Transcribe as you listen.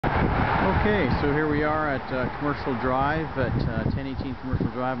Okay, so here we are at Commercial Drive at 1018 Commercial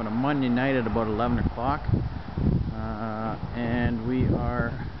Drive on a Monday night at about 11 o'clock. And we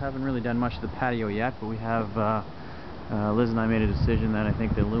haven't really done much of the patio yet, but we have, Liz and I made a decision that I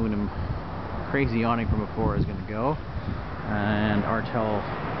think the aluminum crazy awning from before is going to go. And Artel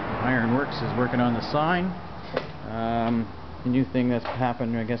Ironworks is working on the sign. The new thing that's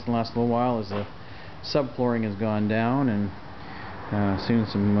happened, I guess, in the last little while is the subflooring has gone down, and soon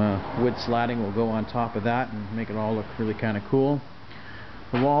some wood slatting will go on top of that and make it all look really kind of cool.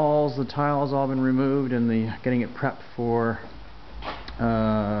 The walls, the tiles, all been removed, and getting it prepped for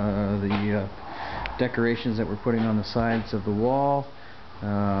the decorations that we're putting on the sides of the wall.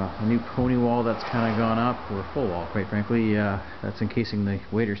 A new pony wall that's kind of gone up, or a full wall, quite frankly, that's encasing the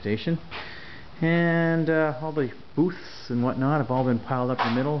waiter station. And all the booths and whatnot have all been piled up in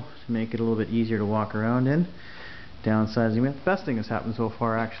the middle to make it a little bit easier to walk around in. Downsizing it. The best thing that's happened so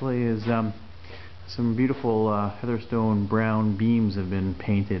far actually is some beautiful heatherstone brown beams have been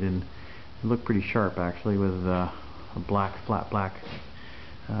painted, and they look pretty sharp actually, with a flat black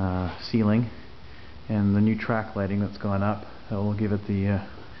ceiling, and the new track lighting that's gone up that will give it the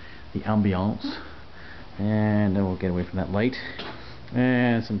ambiance, and then we'll get away from that light.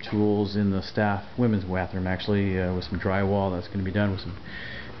 And some tools in the staff women's bathroom actually, with some drywall that's going to be done with some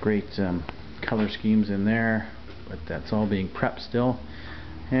great color schemes in there. But that's all being prepped still.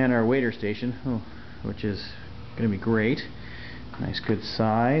 And our waiter station, which is going to be great. Nice good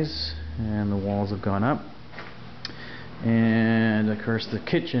size, and the walls have gone up. And of course the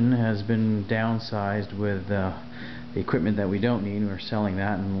kitchen has been downsized with the equipment that we don't need. We're selling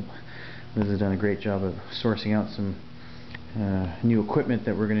that, and Liz has done a great job of sourcing out some new equipment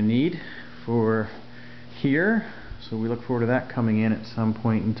that we're going to need for here. So we look forward to that coming in at some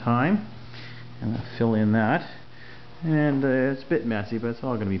point in time, and I'll fill in that. And it's a bit messy, but it's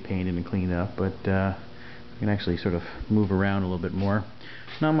all going to be painted and cleaned up, but we can actually sort of move around a little bit more.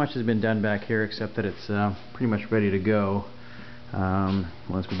 Not much has been done back here, except that it's pretty much ready to go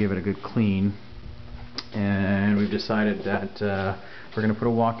once we give it a good clean. And we've decided that we're going to put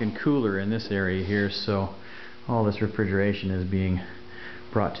a walk-in cooler in this area here, so all this refrigeration is being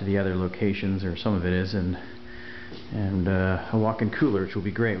brought to the other locations, or some of it is, and a walk-in cooler, which will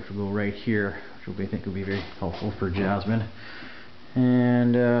be great, which will go right here, which I think will be very helpful for Jasmine.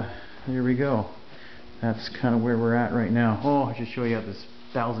 And there we go. That's kind of where we're at right now. Oh, I should show you this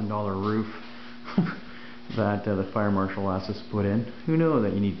 $1,000 roof that the fire marshal asked us to put in. Who knew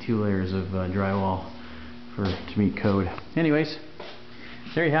that you need 2 layers of drywall to meet code? Anyways,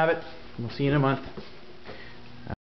 there you have it. We'll see you in a month.